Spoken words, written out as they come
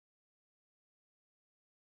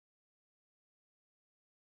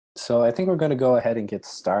So I think we're going to go ahead and get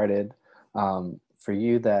started. For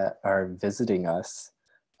you that are visiting us,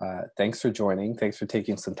 thanks for joining. Thanks for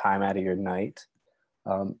taking some time out of your night.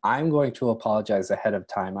 I'm going to apologize ahead of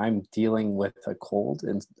time. I'm dealing with a cold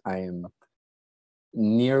and I am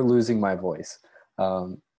near losing my voice.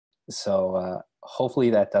 So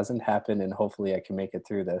hopefully that doesn't happen and hopefully I can make it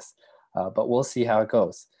through this, but we'll see how it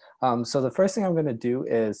goes. So the first thing I'm going to do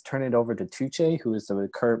is turn it over to Tuche, who is the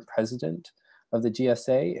current president of the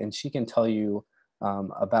GSA, and she can tell you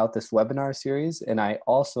about this webinar series. And I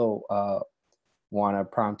also want to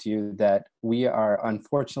prompt you that we are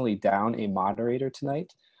unfortunately down a moderator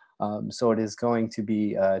tonight. So it is going to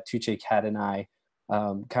be Tuche, Kat, and I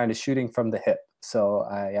kind of shooting from the hip. So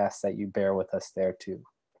I ask that you bear with us there too.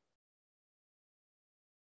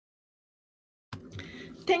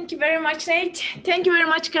 Thank you very much, Nate. Thank you very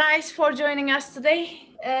much, guys, for joining us today.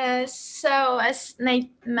 So as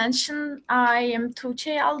Nate mentioned, I am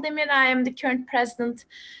Tuche Aldemir. I am the current president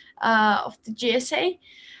of the GSA.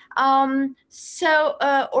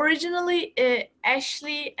 Originally,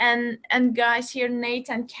 Ashley and guys here, Nate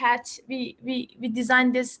and Kat, we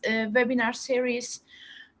designed this webinar series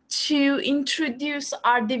to introduce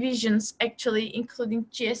our divisions, actually, including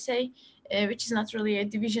GSA, which is not really a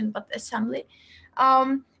division, but assembly.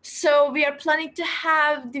 So we are planning to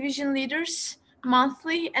have division leaders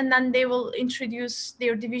monthly, and then they will introduce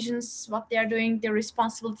their divisions, what they are doing, their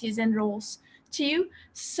responsibilities and roles to you.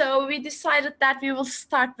 So we decided that we will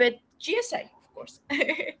start with GSA, of course.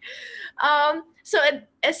 So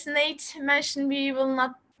as Nate mentioned, we will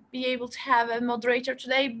not be able to have a moderator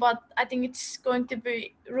today, but I think it's going to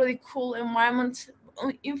be really cool environment,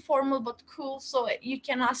 informal but cool, so you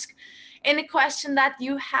can ask any question that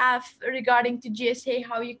you have regarding to GSA,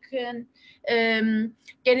 how you can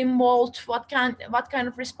get involved, what kind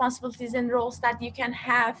of responsibilities and roles that you can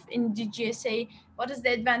have in the GSA, what is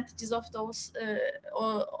the advantages of those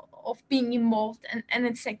of being involved, and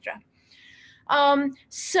etc.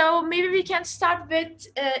 So maybe we can start with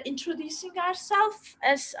introducing ourselves.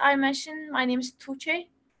 As I mentioned, my name is Tuche.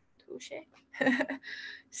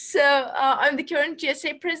 So I'm the current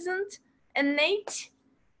GSA president. And Nate?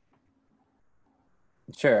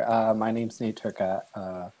 Sure. My name's Nate Turka.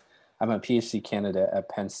 I'm a PhD candidate at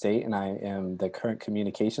Penn State, and I am the current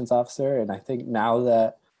communications officer. And I think now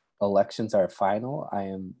that elections are final, I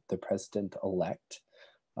am the president-elect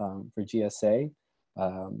for GSA.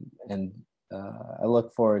 I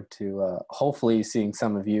look forward to hopefully seeing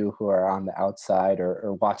some of you who are on the outside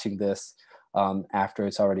or watching this after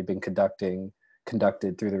it's already been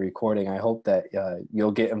conducted through the recording. I hope that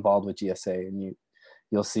you'll get involved with GSA and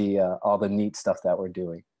you'll see all the neat stuff that we're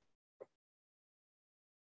doing.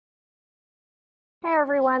 Hey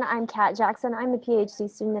everyone, I'm Kat Jackson. I'm a PhD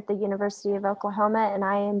student at the University of Oklahoma, and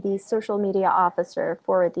I am the social media officer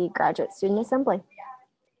for the Graduate Student Assembly.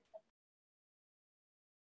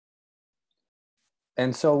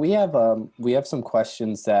 And so we have some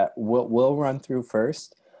questions that we'll run through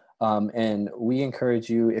first. And we encourage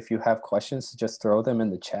you, if you have questions, to just throw them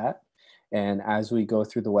in the chat. And as we go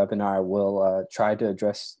through the webinar, we'll try to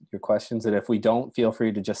address your questions. And if we don't, feel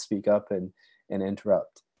free to just speak up and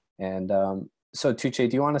interrupt. And so Tuche,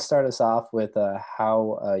 do you want to start us off with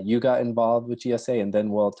how you got involved with GSA, and then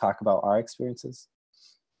we'll talk about our experiences?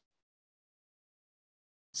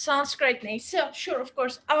 Sounds great, Nate. So sure, of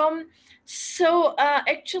course.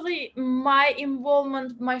 Actually,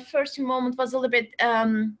 my first involvement was a little bit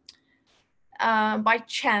by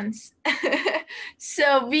chance.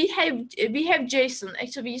 So we have Jason.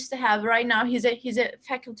 Actually, we used to have, right now he's a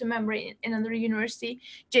faculty member in another university,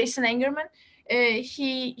 Jason Engerman.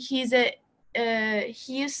 He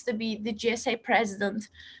used to be the GSA president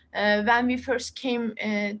when we first came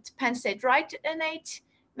to Penn State, right, Nate?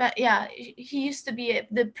 But yeah, he used to be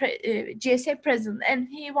the GSA president, and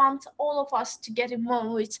he wants all of us to get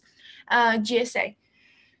involved with GSA.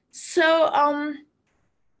 So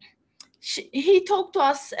he talked to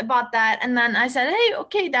us about that, and then I said, hey,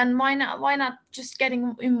 okay, then why not just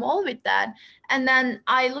getting involved with that? And then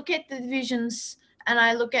I look at the divisions, and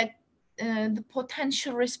I look at the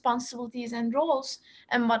potential responsibilities and roles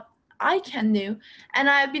and what I can do, and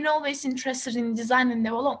I've been always interested in design and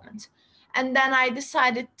development. And then I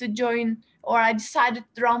decided to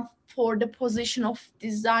run for the position of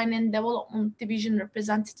design and development division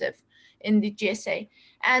representative in the GSA.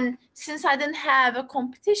 And since I didn't have a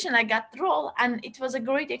competition, I got the role, and it was a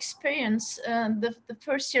great experience the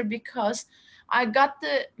first year, because I got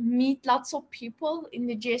to meet lots of people in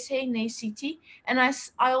the GSA and ACT, and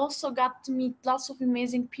I also got to meet lots of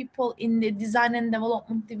amazing people in the design and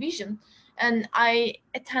development division. And I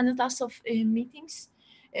attended lots of meetings,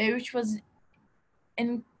 which was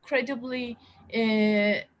incredibly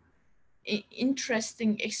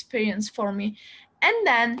interesting experience for me. And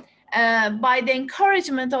then by the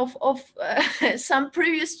encouragement of some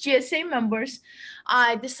previous GSA members,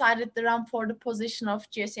 I decided to run for the position of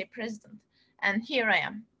GSA president. And here I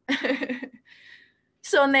am.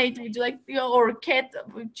 So Nate, would you like to go, or Kat,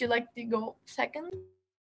 would you like to go second?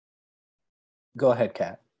 Go ahead,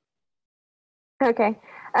 Kat. Okay,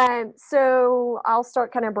 so I'll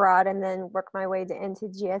start kind of broad and then work my way into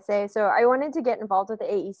GSA. So I wanted to get involved with the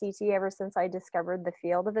AECT ever since I discovered the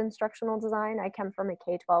field of instructional design. I come from a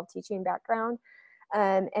K-12 teaching background.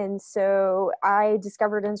 And so I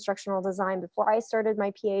discovered instructional design before I started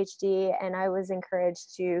my PhD, and I was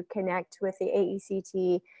encouraged to connect with the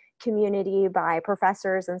AECT community by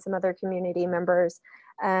professors and some other community members.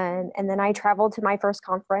 And then I traveled to my first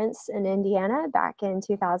conference in Indiana back in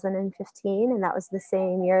 2015, and that was the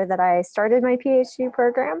same year that I started my PhD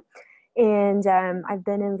program. And I've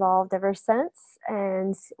been involved ever since.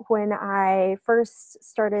 And when I first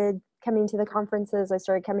started coming to the conferences, I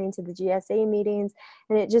started coming to the GSA meetings,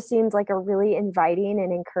 and it just seemed like a really inviting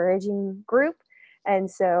and encouraging group.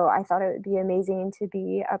 And so I thought it would be amazing to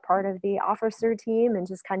be a part of the officer team and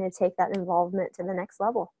just kind of take that involvement to the next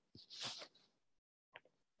level.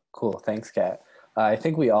 Cool, thanks, Kat. I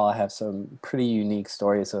think we all have some pretty unique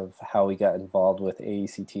stories of how we got involved with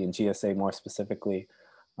AECT and GSA more specifically.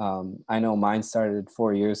 I know mine started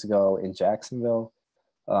 4 years ago in Jacksonville,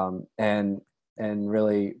 and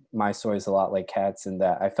really my story is a lot like Kat's in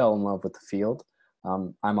that I fell in love with the field.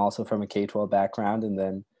 I'm also from a K-12 background, and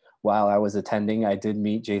then while I was attending, I did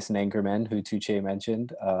meet Jason Angerman, who Tuche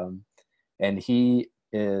mentioned, and he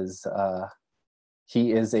is a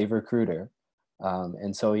recruiter.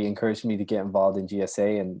 And so he encouraged me to get involved in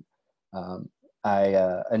GSA, and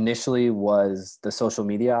I initially was the social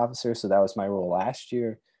media officer, so that was my role last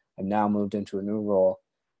year. I've now moved into a new role.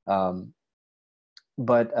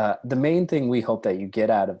 But the main thing we hope that you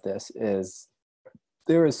get out of this is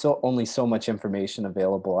there is only so much information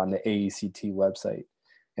available on the AECT website.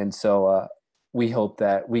 And so we hope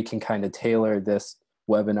that we can kind of tailor this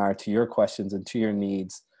webinar to your questions and to your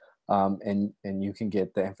needs, and you can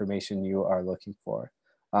get the information you are looking for.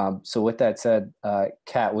 So with that said,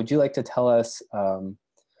 Kat, would you like to tell us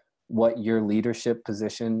what your leadership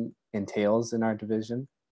position entails in our division?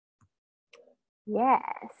 Yes.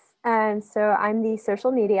 So I'm the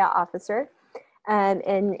social media officer. And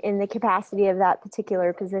in the capacity of that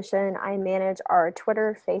particular position, I manage our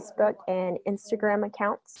Twitter, Facebook, and Instagram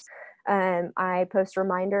accounts. I post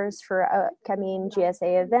reminders for upcoming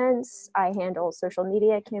GSA events. I handle social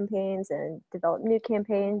media campaigns and develop new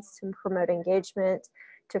campaigns to promote engagement,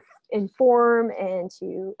 to inform and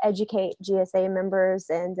to educate GSA members.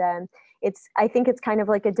 And I think it's kind of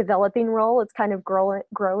like a developing role. It's kind of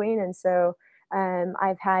growing. And so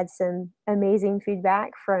I've had some amazing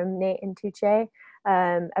feedback from Nate and Tuche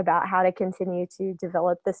about how to continue to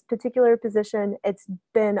develop this particular position. It's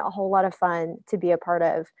been a whole lot of fun to be a part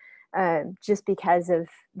of, just because of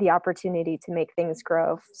the opportunity to make things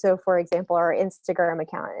grow. So for example, our Instagram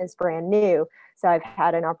account is brand new. So I've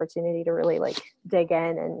had an opportunity to really like dig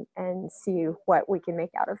in and see what we can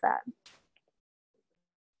make out of that.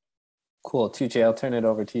 Cool. Tuche, I'll turn it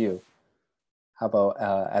over to you. How about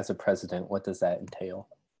as a president, what does that entail?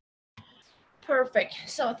 Perfect.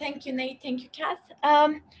 So thank you, Nate. Thank you, Kat.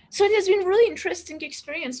 So it has been a really interesting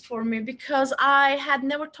experience for me because I had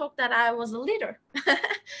never thought that I was a leader.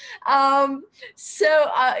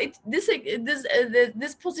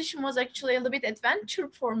 This position was actually a little bit adventure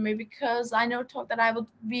for me because I never thought that I would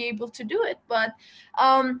be able to do it. But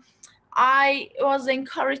I was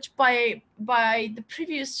encouraged by the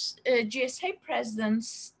previous GSA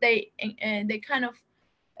presidents. They kind of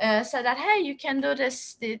said that, hey, you can do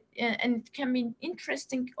this, and it can be an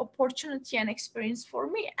interesting opportunity and experience for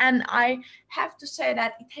me. And I have to say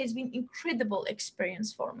that it has been incredible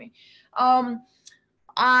experience for me.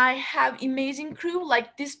 I have amazing crew.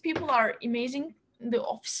 Like, these people are amazing. The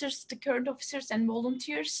officers, the current officers and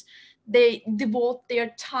volunteers, they devote their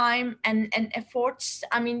time and efforts.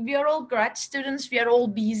 I mean, we are all grad students, we are all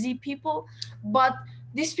busy people, but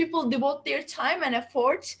these people devote their time and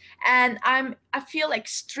effort, and I feel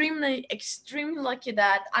extremely lucky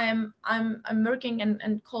that I'm working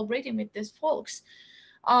and collaborating with these folks.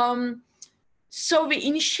 So we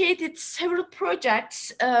initiated several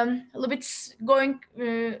projects, a little bit going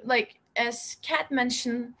like as Kat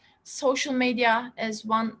mentioned, social media as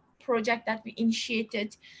one project that we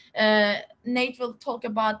initiated. Nate will talk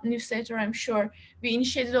about newsletter, I'm sure. We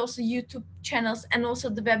initiated also YouTube channels and also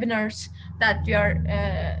the webinars that we are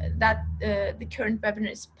the current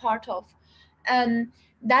webinar is part of, and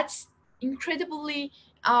that's incredibly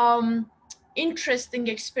interesting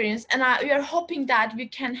experience, and we are hoping that we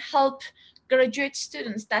can help graduate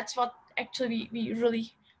students. That's what actually we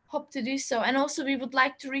really hope to do so. And also we would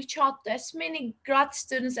like to reach out to as many grad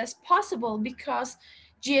students as possible, because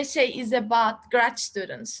GSA is about grad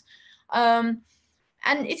students. And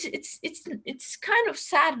it's kind of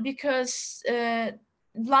sad, because in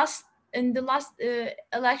the last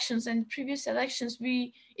elections and previous elections,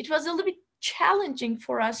 it was a little bit challenging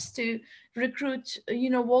for us to recruit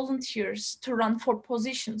volunteers to run for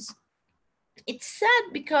positions. It's sad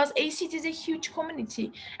because ACT is a huge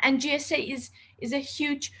community, and GSA is a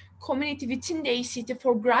huge community within the ACT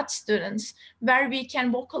for grad students, where we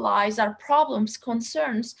can vocalize our problems,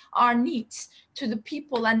 concerns, our needs to the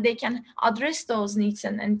people, and they can address those needs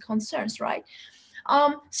and concerns, right?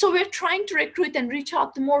 So we're trying to recruit and reach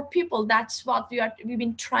out to more people. That's what we've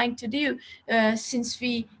been trying to do since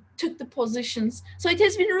we took the positions. So it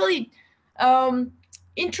has been really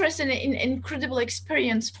interesting and incredible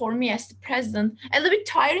experience for me as the president. A little bit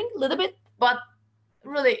tiring, a little bit, but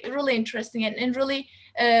really, really interesting and really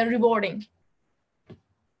rewarding.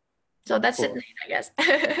 So that's Cool. it, I guess.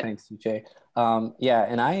 Thanks, Tuche. Yeah,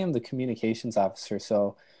 and I am the communications officer.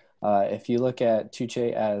 So if you look at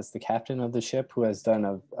Tuche as the captain of the ship, who has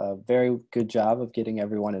done a very good job of getting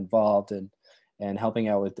everyone involved and helping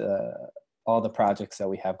out with all the projects that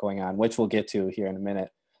we have going on, which we'll get to here in a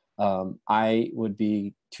minute. I would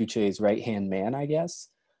be Tuche's right-hand man, I guess.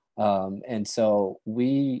 And so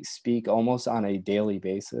we speak almost on a daily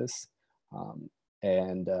basis.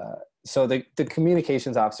 So the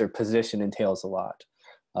communications officer position entails a lot.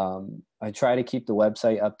 I try to keep the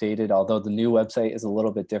website updated, although the new website is a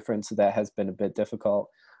little bit different, so that has been a bit difficult.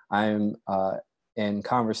 I'm in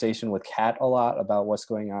conversation with Kat a lot about what's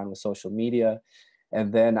going on with social media.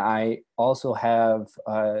 And then I also have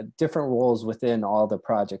different roles within all the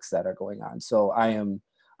projects that are going on. So I'm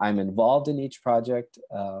involved in each project,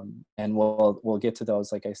 and we'll get to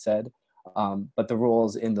those, like I said. But the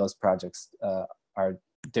roles in those projects are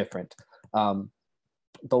different.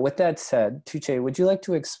 But with that said, Tuche, would you like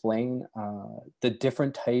to explain the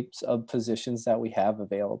different types of positions that we have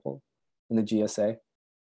available in the GSA?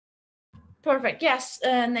 Perfect. Yes,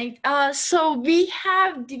 Nate. So we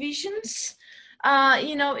have divisions,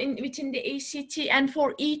 within the ACT, and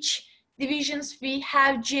for each divisions we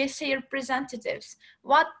have GSA representatives.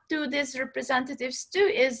 What do these representatives do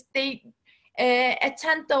is they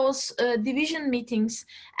attend those division meetings,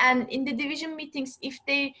 and in the division meetings, if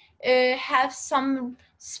they have some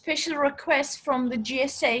special requests from the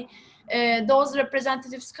GSA, those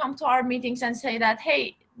representatives come to our meetings and say that,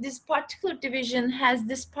 hey, this particular division has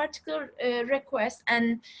this particular request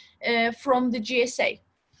and from the GSA.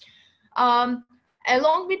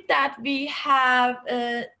 Along with that, we have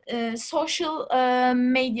social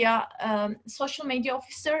media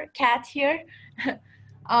officer, Kat here.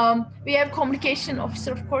 We have communication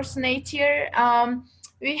officer, of course, Nate here.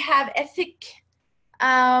 We have ethic.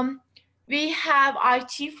 We have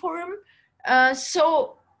IT forum.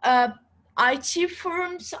 IT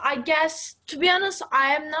firms, I guess, to be honest,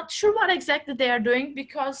 I am not sure what exactly they are doing,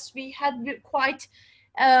 because we had quite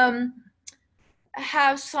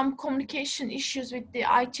have some communication issues with the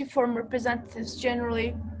IT firm representatives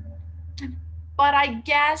generally. But I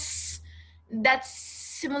guess that's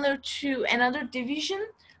similar to another division.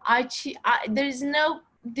 There is no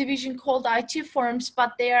division called IT firms,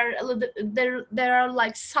 but they are a little, there are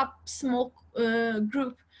like small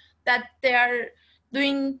group that they are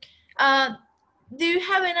doing. Do you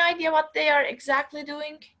have an idea what they are exactly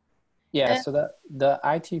doing? Yeah, so the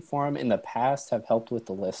IT forum in the past have helped with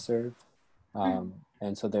the listserv.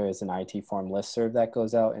 And so there is an IT forum listserv that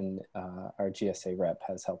goes out, and our GSA rep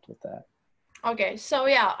has helped with that. Okay, so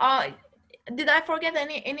yeah, did I forget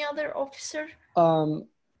any other officer?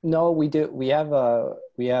 No, we do. We have a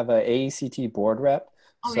AECT board rep.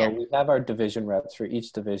 Oh, So yeah. we have our division reps for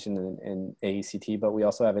each division in AECT, but we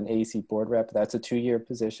also have an AEC board rep. That's a 2-year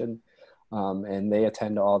position, and they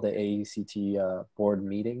attend all the AECT board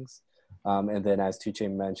meetings. And then, as Tuche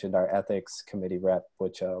mentioned, our ethics committee rep,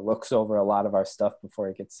 which looks over a lot of our stuff before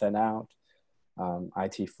it gets sent out,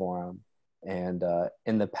 IT forum. And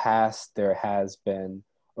in the past, there has been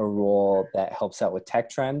a role that helps out with tech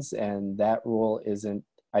trends, and that role isn't,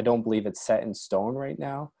 I don't believe it's set in stone right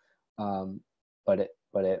now, but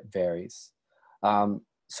it varies.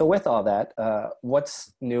 So with all that,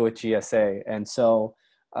 what's new at GSA? And so,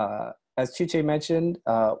 as Tuche mentioned,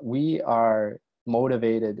 we are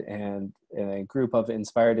motivated and a group of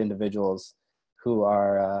inspired individuals who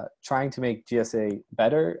are trying to make GSA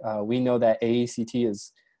better. We know that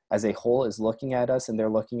AECT as a whole is looking at us, and they're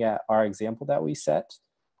looking at our example that we set.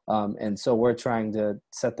 And so we're trying to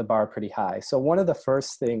set the bar pretty high. So one of the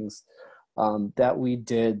first things that we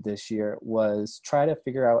did this year was try to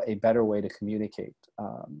figure out a better way to communicate.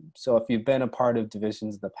 So if you've been a part of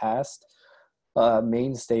divisions in the past,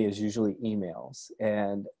 mainstay is usually emails.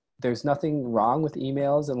 And there's nothing wrong with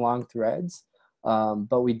emails and long threads,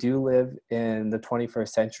 but we do live in the 21st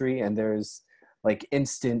century, and there's like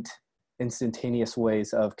instantaneous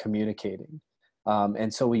ways of communicating.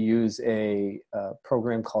 And so we use a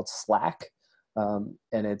program called Slack, and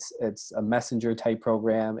it's a messenger type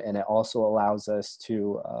program, and it also allows us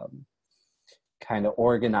to kind of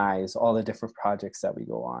organize all the different projects that we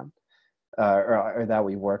go on or that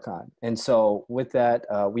we work on. And so with that,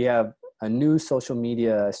 we have a new social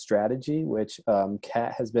media strategy, which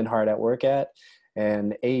Kat has been hard at work at,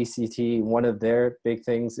 and AECT, one of their big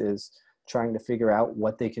things is trying to figure out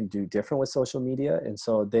what they can do different with social media. And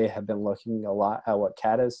so they have been looking a lot at what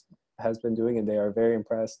Kat has been doing, and they are very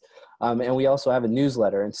impressed. And we also have a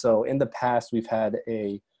newsletter. And so in the past, we've had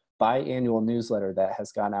a biannual newsletter that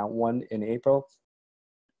has gone out, one in April,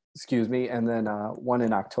 and then one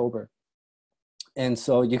in October. And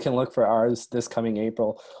so you can look for ours this coming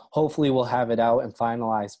April. Hopefully we'll have it out and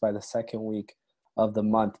finalized by the second week of the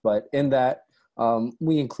month. But in that,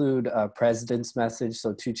 we include a president's message.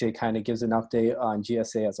 So Tuche kind of gives an update on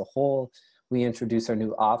GSA as a whole. We introduce our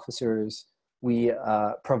new officers. We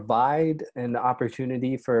provide an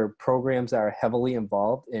opportunity for programs that are heavily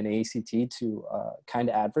involved in ACT to kind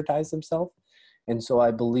of advertise themselves. And so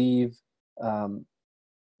I believe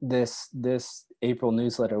this April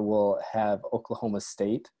newsletter will have Oklahoma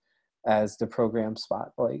State as the program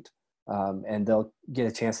spotlight. And they'll get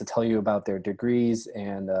a chance to tell you about their degrees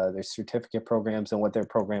and their certificate programs and what their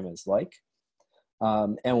program is like.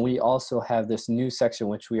 And we also have this new section,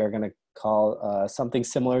 which we are going to call something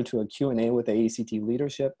similar to a Q&A with AECT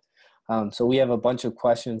leadership. So we have a bunch of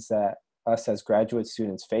questions that us as graduate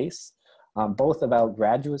students face, both about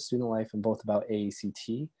graduate student life and both about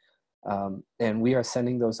AECT. And we are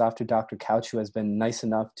sending those off to Dr. Couch, who has been nice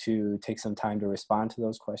enough to take some time to respond to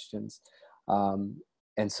those questions.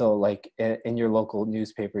 And so like in your local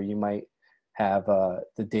newspaper, you might have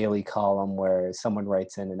the daily column where someone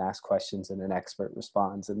writes in and asks questions and an expert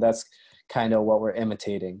responds. And that's kind of what we're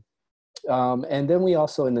imitating. And then we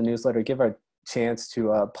also in the newsletter give our chance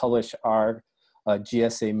to publish our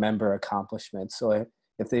GSA member accomplishments. So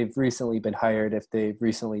if they've recently been hired, if they've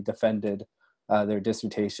recently defended their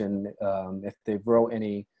dissertation, if they've wrote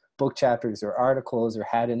any book chapters or articles or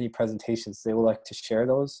had any presentations they would like to share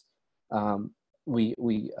those, we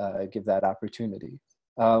give that opportunity.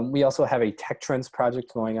 We also have a tech trends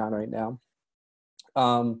project going on right now.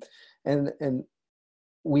 And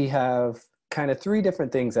we have kind of three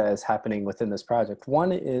different things that is happening within this project.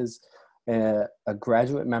 One is a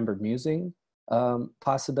graduate member musing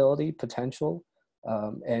potential.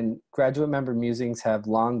 And graduate member musings have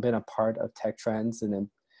long been a part of tech trends, and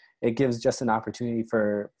it gives just an opportunity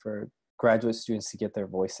for graduate students to get their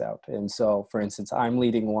voice out. And so, for instance, I'm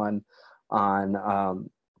leading one on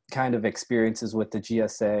kind of experiences with the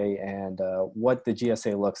GSA and what the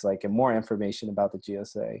GSA looks like and more information about the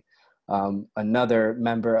GSA. Another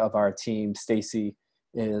member of our team, Stacy,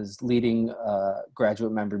 is leading a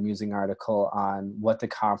graduate member musing article on what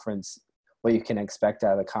you can expect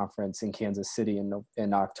out of the conference in Kansas City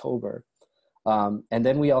in October. And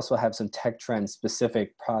then we also have some tech trend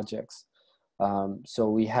specific projects. So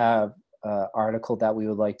we have an article that we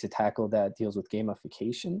would like to tackle that deals with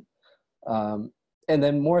gamification. And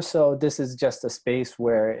then more so, this is just a space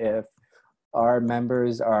where if our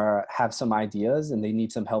members have some ideas and they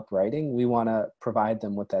need some help writing, we want to provide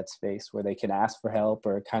them with that space where they can ask for help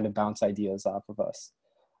or kind of bounce ideas off of us.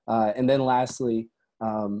 And then lastly,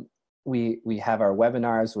 we have our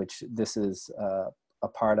webinars, which this is a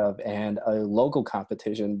part of, and a logo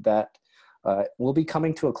competition that will be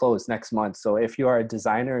coming to a close next month. So if you are a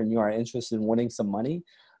designer and you are interested in winning some money,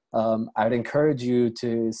 I would encourage you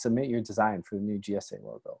to submit your design for the new GSA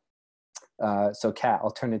logo. So Kat,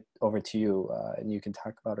 I'll turn it over to you and you can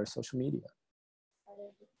talk about our social media.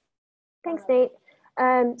 Thanks, Nate.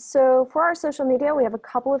 So for our social media, we have a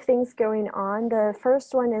couple of things going on. The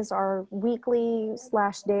first one is our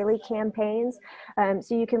weekly/daily campaigns.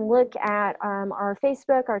 So you can look at our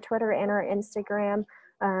Facebook, our Twitter, and our Instagram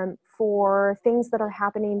for things that are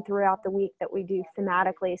happening throughout the week that we do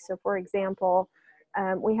thematically. So for example,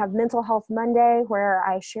 we have Mental Health Monday, where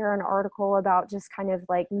I share an article about just kind of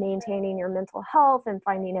like maintaining your mental health and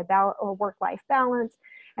finding about a work-life balance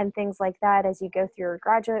and things like that as you go through your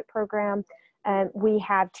graduate program. We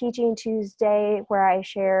have Teaching Tuesday, where I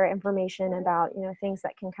share information about, things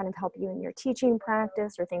that can kind of help you in your teaching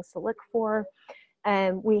practice or things to look for.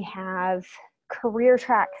 We have Career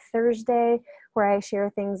Track Thursday, where I share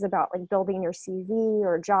things about like building your CV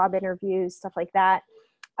or job interviews, stuff like that.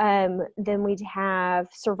 Then we'd have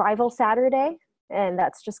Survival Saturday, and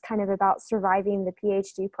that's just kind of about surviving the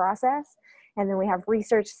PhD process. And then we have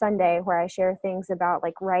Research Sunday, where I share things about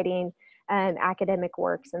like writing academic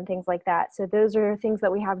works and things like that. So those are things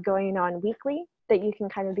that we have going on weekly that you can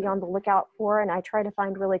kind of be on the lookout for. And I try to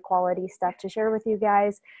find really quality stuff to share with you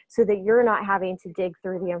guys so that you're not having to dig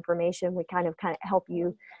through the information. We kind of help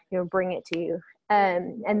you, bring it to you.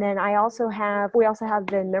 And then we also have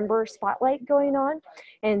the member spotlight going on.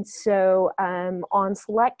 And so on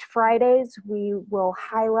select Fridays, we will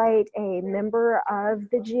highlight a member of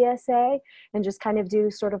the GSA and just kind of do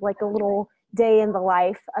sort of like a little day in the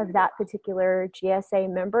life of that particular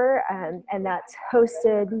GSA member. And that's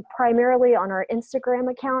hosted primarily on our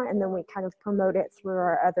Instagram account, and then we kind of promote it through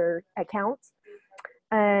our other accounts.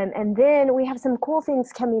 And then we have some cool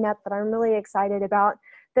things coming up that I'm really excited about.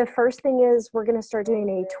 The first thing is we're going to start doing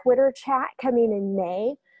a Twitter chat coming in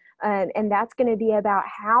May. And that's going to be about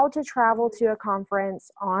how to travel to a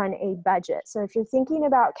conference on a budget. So if you're thinking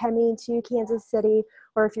about coming to Kansas City,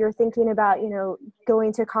 or if you're thinking about,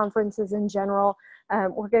 going to conferences in general,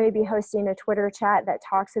 we're going to be hosting a Twitter chat that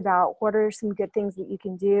talks about what are some good things that you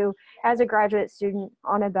can do as a graduate student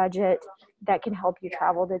on a budget that can help you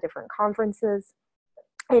travel to different conferences.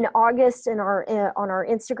 In August, on our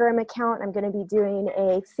Instagram account, I'm going to be doing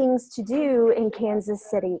a Things to Do in Kansas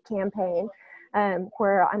City campaign,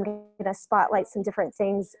 where I'm going to spotlight some different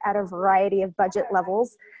things at a variety of budget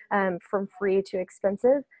levels, from free to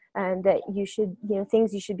expensive, and that you should,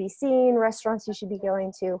 things you should be seeing, restaurants you should be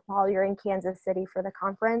going to while you're in Kansas City for the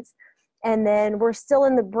conference. And then we're still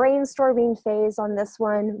in the brainstorming phase on this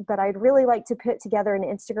one, but I'd really like to put together an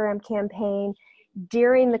Instagram campaign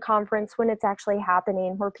during the conference when it's actually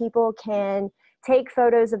happening, where people can take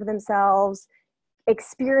photos of themselves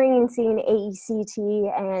experiencing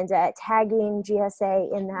AECT and tagging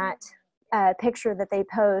GSA in that picture that they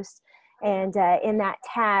post. And in that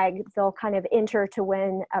tag, they'll kind of enter to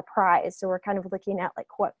win a prize. So we're kind of looking at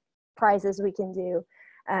like what prizes we can do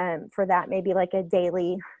for that, maybe like a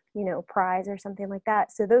daily, prize or something like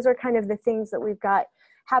that. So those are kind of the things that we've got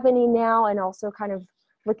happening now, and also kind of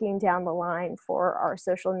looking down the line for our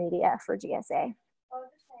social media for GSA.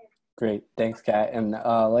 Great, thanks, Kat. And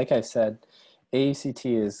like I said,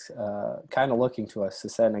 AECT is kind of looking to us to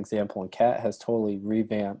set an example, and Kat has totally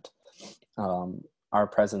revamped our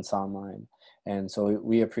presence online. And so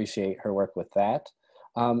we appreciate her work with that.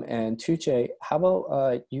 And Tuche, how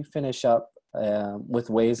about you finish up with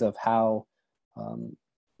ways of how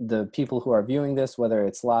the people who are viewing this, whether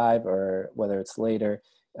it's live or whether it's later,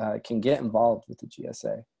 can get involved with the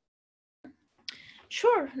GSA?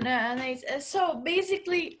 Sure, nice. So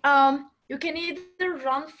basically, you can either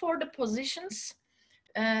run for the positions.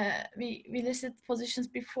 We listed positions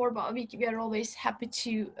before, but we are always happy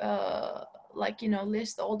to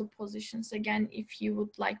list all the positions again if you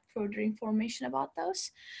would like further information about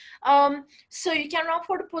those. So you can run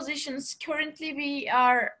for the positions. Currently, we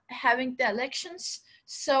are having the elections.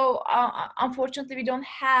 So unfortunately, we don't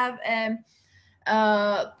have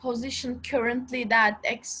position currently that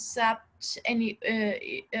accepts any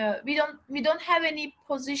we don't have any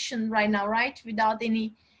position right now, right, without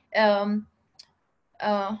any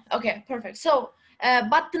okay, perfect. So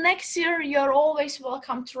but the next year you're always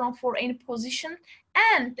welcome to run for any position.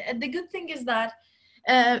 And the good thing is that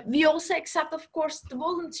we also accept, of course, the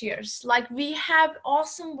volunteers. Like, we have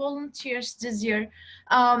awesome volunteers this year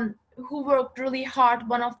who worked really hard.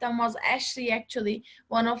 One of them was Ashley, actually,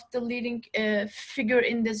 one of the leading figure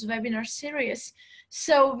in this webinar series.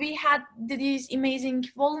 So we had these amazing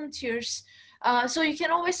volunteers. So you can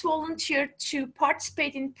always volunteer to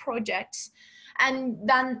participate in projects, and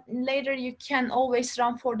then later you can always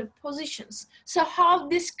run for the positions. So how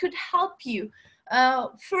this could help you?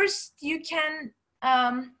 First, you can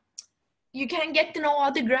get to know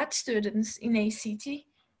other grad students in ACT.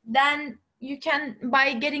 Then you can,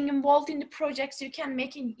 by getting involved in the projects, you can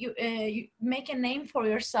you make a name for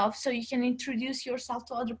yourself, so you can introduce yourself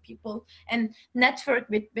to other people and network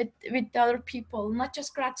with other people, not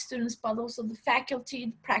just grad students, but also the faculty,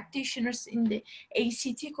 the practitioners in the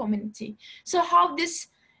ACT community. So how this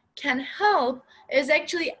can help is,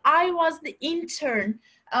 actually, I was the intern,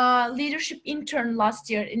 leadership intern last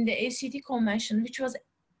year in the ACT convention, which was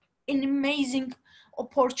an amazing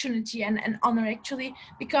opportunity and an honor, actually,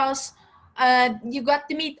 because you got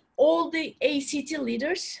to meet all the ACT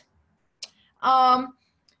leaders,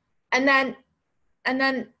 and then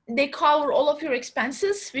they cover all of your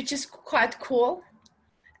expenses, which is quite cool.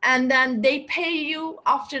 and then they pay you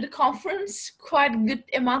after the conference quite a good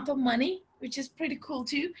amount of money, which is pretty cool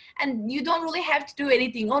too. And you don't really have to do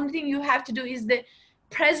anything. Only thing you have to do is the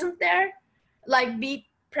present there, like be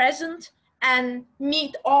present and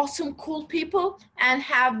meet awesome cool people and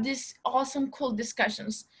have this awesome cool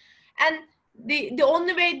discussions. And the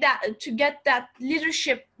only way that to get that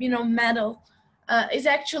leadership, you know, medal is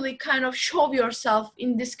actually kind of show yourself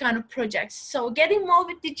in this kind of projects. So get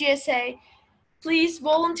involved with the GSA, please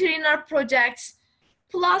volunteer in our projects.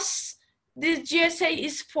 Plus, this GSA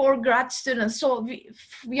is for grad students, so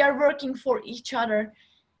we are working for each other.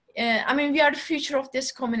 I mean, we are the future of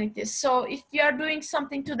this community. So if we are doing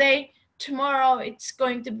something today, tomorrow it's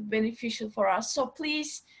going to be beneficial for us. So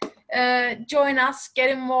please join us, get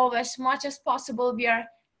involved as much as possible.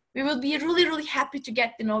 We will be really, really happy to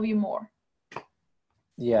get to know you more.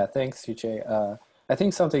 Yeah, thanks, Tuche. I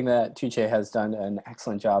think something that Tuche has done an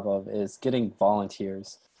excellent job of is getting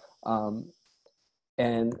volunteers.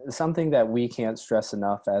 And something that we can't stress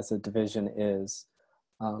enough as a division is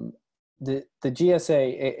the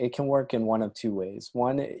GSA, it can work in one of two ways.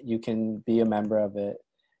 One, you can be a member of it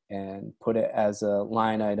and put it as a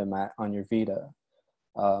line item on your Vita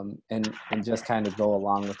and just kind of go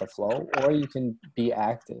along with the flow, or you can be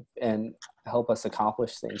active and help us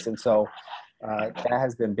accomplish things. And so that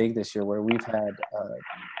has been big this year, where we've had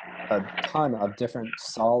a ton of different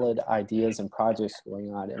solid ideas and projects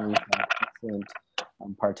going on, and we've had excellent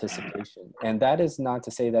participation. And that is not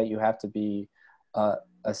to say that you have to be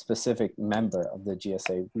a specific member of the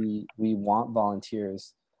GSA. We want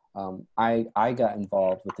volunteers. I got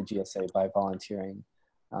involved with the GSA by volunteering,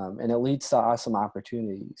 and it leads to awesome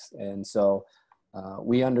opportunities. And so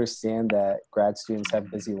we understand that grad students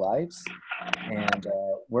have busy lives, and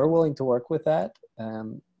we're willing to work with that.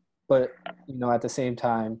 But you know, at the same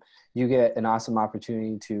time, you get an awesome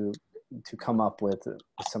opportunity to come up with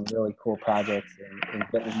some really cool projects and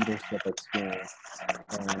get leadership experience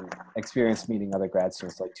and experience meeting other grad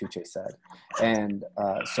students, like Tuche said. And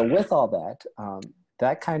so with all that,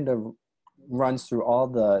 that kind of runs through all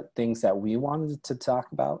the things that we wanted to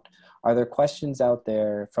talk about. Are there questions out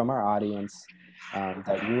there from our audience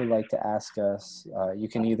that you would like to ask us? You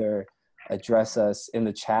can either address us in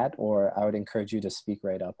the chat, or I would encourage you to speak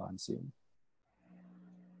right up on Zoom.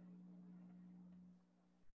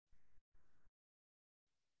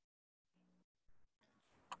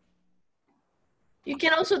 You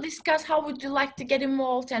can also discuss how would you like to get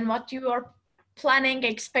involved and what you are planning,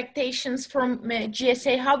 expectations from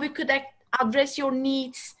GSA, how we could address your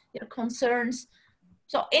needs, your concerns.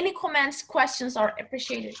 So any comments, questions are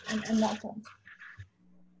appreciated and welcome.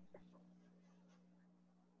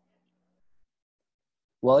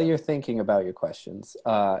 While you're thinking about your questions,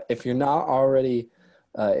 if you're not already,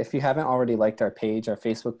 if you haven't already liked our page, our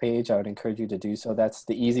Facebook page, I would encourage you to do so. That's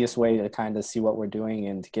the easiest way to kind of see what we're doing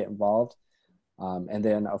and to get involved. And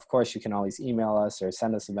then, of course, you can always email us or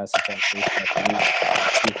send us a message on Facebook.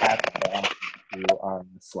 We have to add to our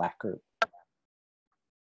Slack group.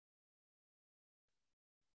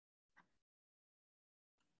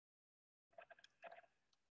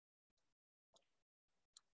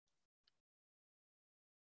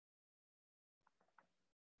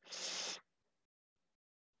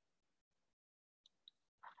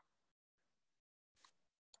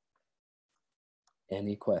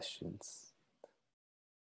 Any questions?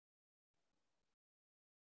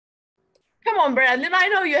 Come on, Brandon. I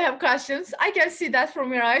know you have questions. I can see that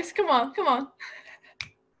from your eyes. Come on, come on.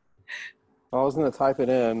 I was going to type it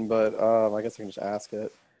in, but I guess I can just ask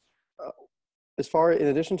it. In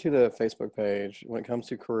addition to the Facebook page, when it comes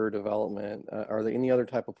to career development, are there any other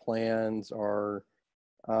type of plans? Or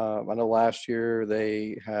I know last year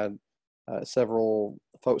they had several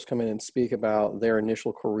folks come in and speak about their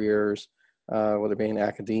initial careers, whether it be in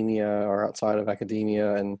academia or outside of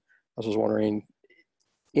academia. And I was just wondering,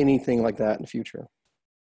 anything like that in the future?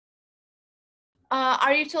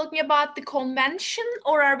 Are you talking about the convention,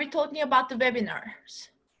 or are we talking about the webinars?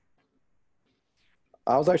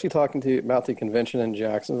 I was actually talking about the convention in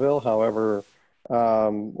Jacksonville. However,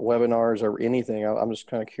 webinars or anything, I'm just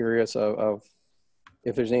kind of curious of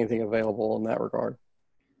if there's anything available in that regard.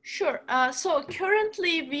 Sure. So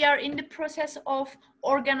currently we are in the process of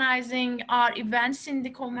organizing our events in the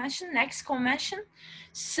convention, next convention.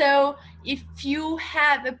 So if you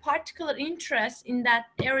have a particular interest in that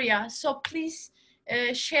area, so please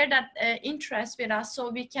share that interest with us so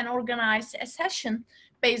we can organize a session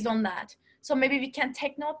based on that. So maybe we can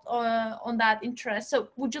take note on that interest. So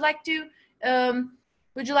would you like to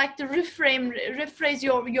rephrase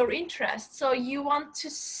your interest? So you want to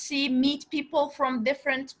meet people from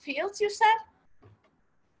different fields, you said?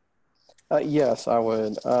 Yes, I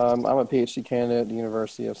would. I'm a PhD candidate at the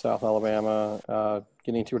University of South Alabama,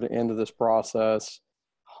 getting to the end of this process.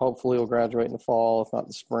 Hopefully we'll graduate in the fall, if not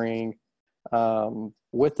the spring.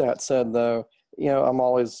 With that said, though, I'm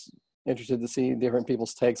always interested to see different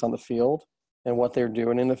people's takes on the field and what they're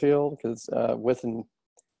doing in the field, because with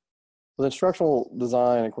instructional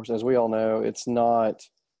design, of course, as we all know,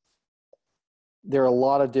 there are a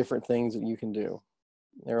lot of different things that you can do.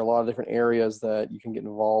 There are a lot of different areas that you can get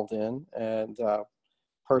involved in. And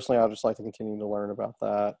personally, I'd just like to continue to learn about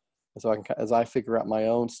that. And so as I figure out my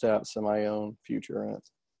own steps and my own future in it.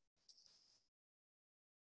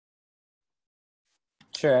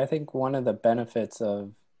 Sure. I think one of the benefits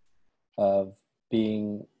of us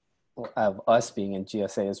being in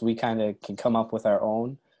GSA is we kind of can come up with our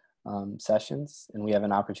own sessions, and we have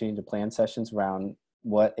an opportunity to plan sessions around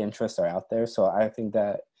what interests are out there. So I think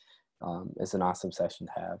that is an awesome session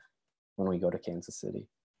to have when we go to Kansas City.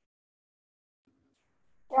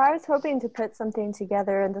 Yeah, I was hoping to put something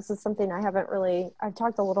together, and this is something I've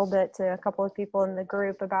talked a little bit to a couple of people in the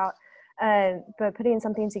group about, but putting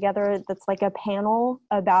something together that's like a panel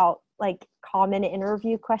about like common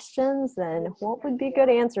interview questions and what would be good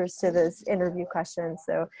answers to those interview questions.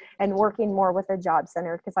 So, and working more with a job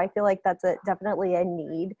center, because I feel like that's definitely a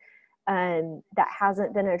need that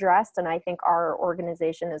hasn't been addressed. And I think our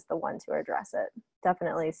organization is the one to address it.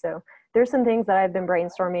 Definitely. So there's some things that I've been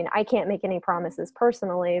brainstorming. I can't make any promises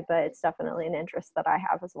personally, but it's definitely an interest that I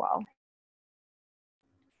have as well.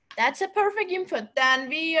 That's a perfect input. Then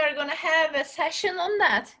we are going to have a session on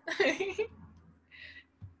that.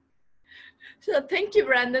 So thank you,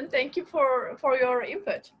 Brandon. Thank you for your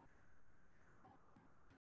input.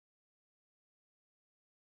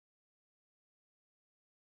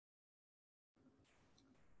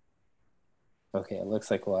 Okay, it looks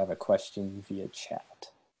like we'll have a question via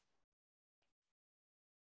chat.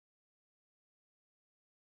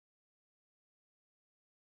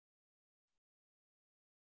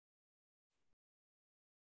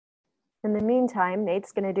 In the meantime,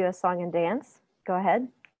 Nate's going to do a song and dance. Go ahead.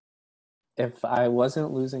 If I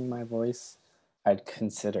wasn't losing my voice, I'd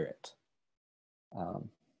consider it.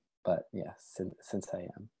 But yeah, since I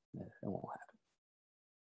am, it won't happen.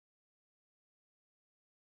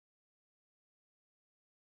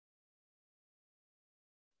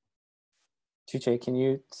 Tuche, can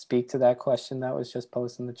you speak to that question that was just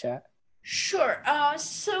posted in the chat? Sure.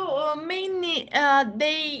 Mainly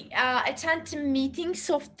they attend meetings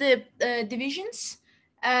of the divisions.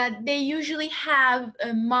 They usually have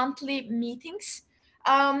monthly meetings.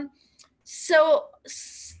 So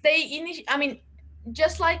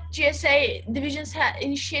just like GSA divisions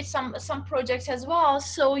initiate some projects as well.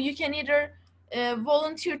 So you can either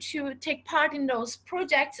volunteer to take part in those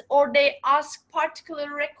projects, or they ask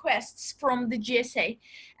particular requests from the GSA,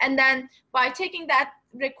 and then by taking that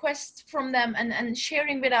request from them and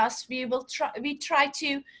sharing with us, we try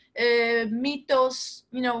to meet those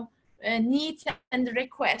needs and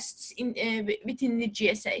requests within the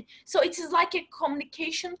GSA. So it is like a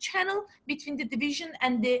communication channel between the division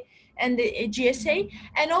and the GSA.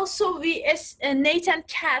 And also we, as Nate and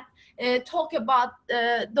Kat talk about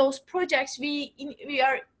those projects, we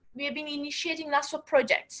have been initiating lots of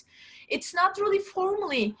projects. It's not really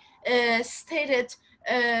formally stated,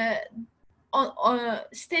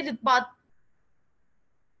 but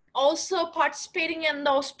also participating in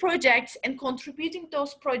those projects and contributing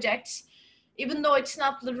those projects, even though it's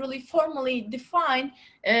not really formally defined,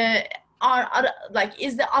 is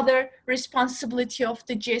the other responsibility of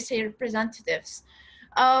the GSA representatives.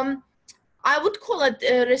 I would call it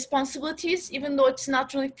responsibilities, even though it's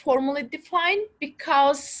not really formally defined,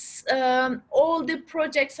 because all the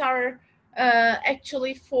projects are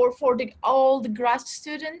actually for all the grad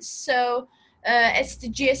students. So as the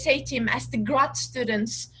GSA team, as the grad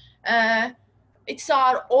students, it's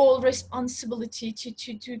our all responsibility to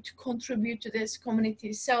contribute to this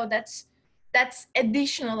community. So that's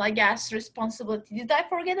additional, I guess, responsibility. Did I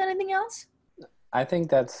forget anything else? I think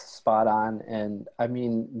that's spot on. And I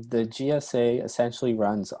mean, the GSA essentially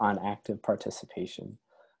runs on active participation.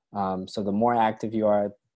 So the more active you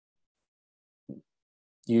are,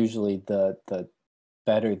 usually the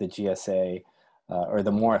better the GSA, or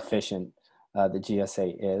the more efficient the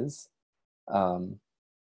GSA is. And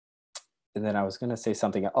then I was going to say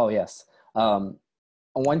something. Oh, yes.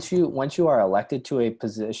 Once you are elected to a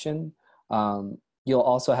position, you'll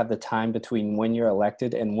also have the time between when you're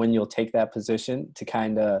elected and when you'll take that position to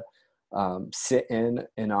kind of sit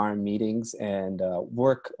in our meetings and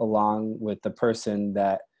work along with the person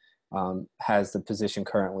that has the position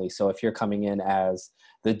currently. So if you're coming in as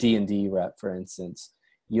the D&D rep, for instance,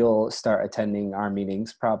 you'll start attending our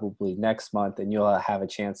meetings probably next month, and you'll have a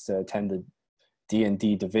chance to attend the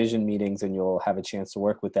D&D division meetings, and you'll have a chance to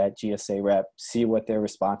work with that GSA rep, see what their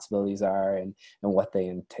responsibilities are and what they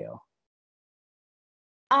entail.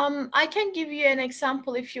 I can give you an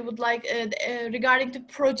example if you would like regarding to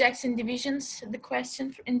projects and divisions, the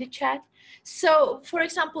question in the chat. So for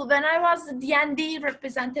example, when I was the D&D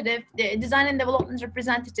representative, the design and development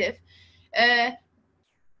representative,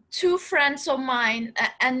 two friends of mine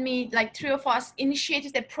and me, like three of us,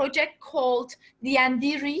 initiated a project called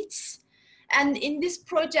D&D Reads. And in this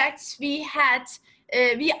project, we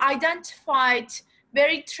identified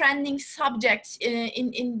very trending subjects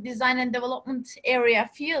in design and development area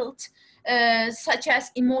field, such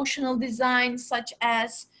as emotional design, such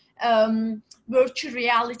as virtual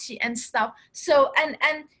reality and stuff. So,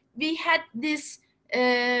 and we had this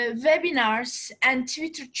webinars and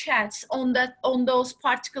Twitter chats on those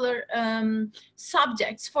particular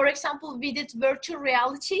subjects. For example, we did virtual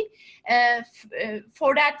reality.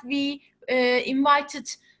 For that, we invited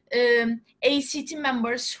ACT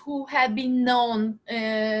members who have been known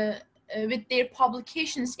with their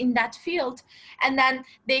publications in that field, and then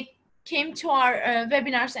they came to our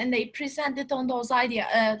webinars and they presented on those ideas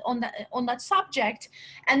on that subject.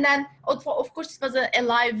 And then of course it was a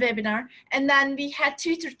live webinar, and then we had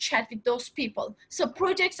Twitter chat with those people. So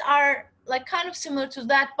projects are like kind of similar to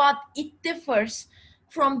that, but it differs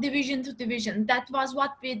from division to division. That was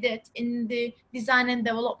what we did in the design and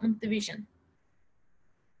development division.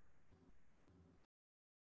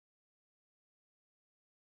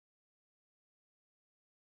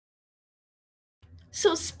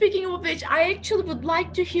 So speaking of which, I actually would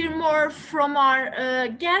like to hear more from our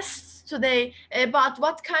guests today about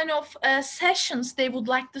what kind of sessions they would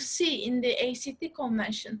like to see in the ACT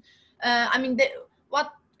convention. I mean,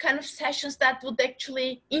 what kind of sessions that would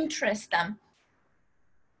actually interest them.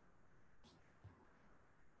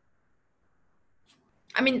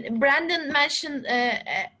 I mean, Brandon mentioned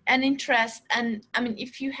an interest, and I mean,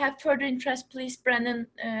 if you have further interest, please, Brandon,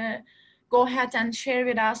 go ahead and share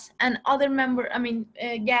with us. And other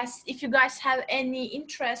guests, if you guys have any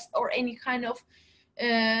interest or any kind of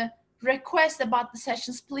request about the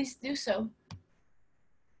sessions, please do so.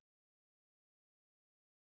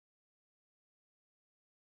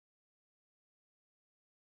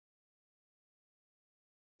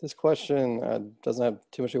 This question doesn't have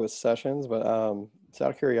too much to do with sessions, but it's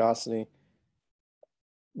out of curiosity.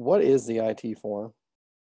 What is the IT forum?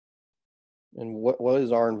 And what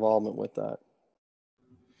is our involvement with that?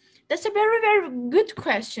 That's a very, very good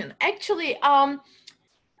question. Actually,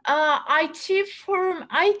 IT forum,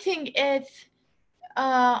 I think it's,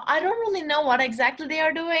 I don't really know what exactly they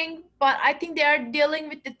are doing, but I think they are dealing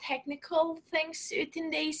with the technical things within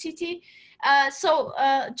the ACT. So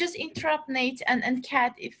just interrupt Nate and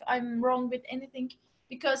Kat if I'm wrong with anything,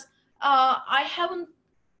 because I haven't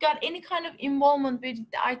got any kind of involvement with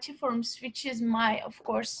the IT forums, which is my, of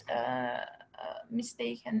course,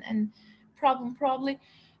 mistake and problem probably.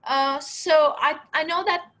 So I know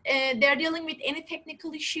that they're dealing with any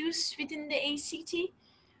technical issues within the ACT.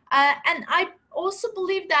 And I also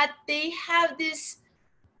believe that they have this,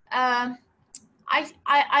 I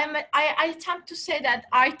attempt to say that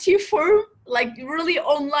IT forum, like really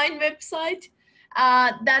online website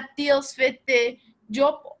that deals with the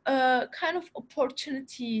job kind of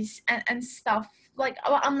opportunities and stuff. Like,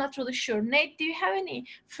 I'm not really sure. Nate, do you have any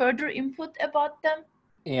further input about them?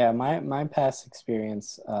 Yeah, my past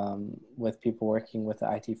experience with people working with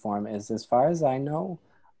the IT forum is, as far as I know,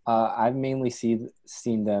 I've mainly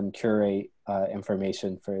seen them curate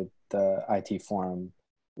information for the IT forum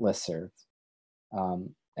listserv.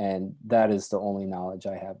 And that is the only knowledge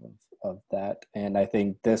I have of that. And I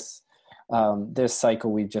think this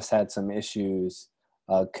cycle, we've just had some issues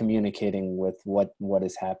communicating with what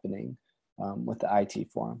is happening with the IT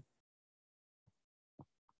forum.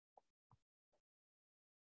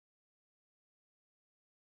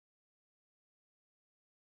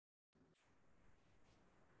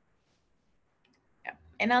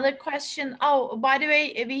 Another question. Oh, by the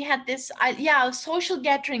way, we had this, social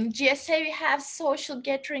gathering. GSA, we have social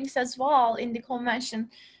gatherings as well in the convention,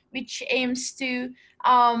 which aims to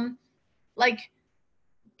like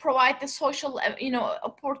provide the social,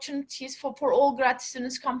 opportunities for all grad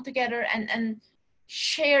students come together and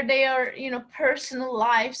share their, personal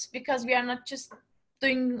lives, because we are not just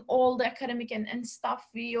doing all the academic and stuff.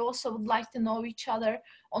 We also would like to know each other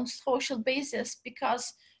on social basis,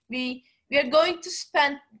 because we are going to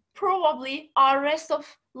spend probably our rest of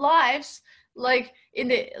lives like in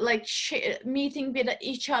the meeting with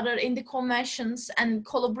each other in the conventions and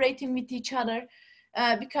collaborating with each other,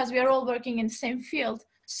 because we are all working in the same field.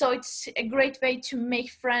 So it's a great way to make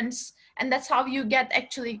friends, and that's how you get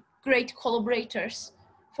actually great collaborators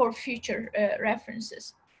for future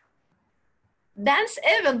references. Dance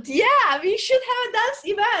event, yeah, we should have a dance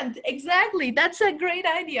event. Exactly, that's a great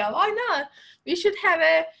idea. Why not? We should have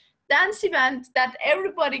a dance event that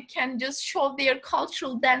everybody can just show their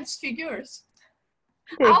cultural dance figures.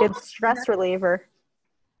 Be a good stress reliever.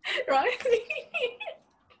 Right?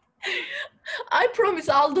 I promise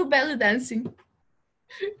I'll do belly dancing.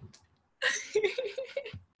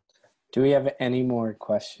 Do we have any more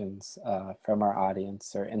questions from our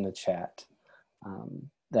audience or in the chat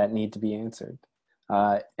that need to be answered?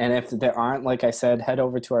 And if there aren't, like I said, head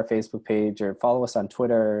over to our Facebook page or follow us on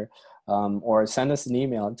Twitter, or send us an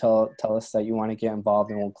email and tell us that you want to get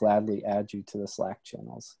involved, and we'll gladly add you to the Slack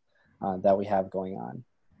channels that we have going on.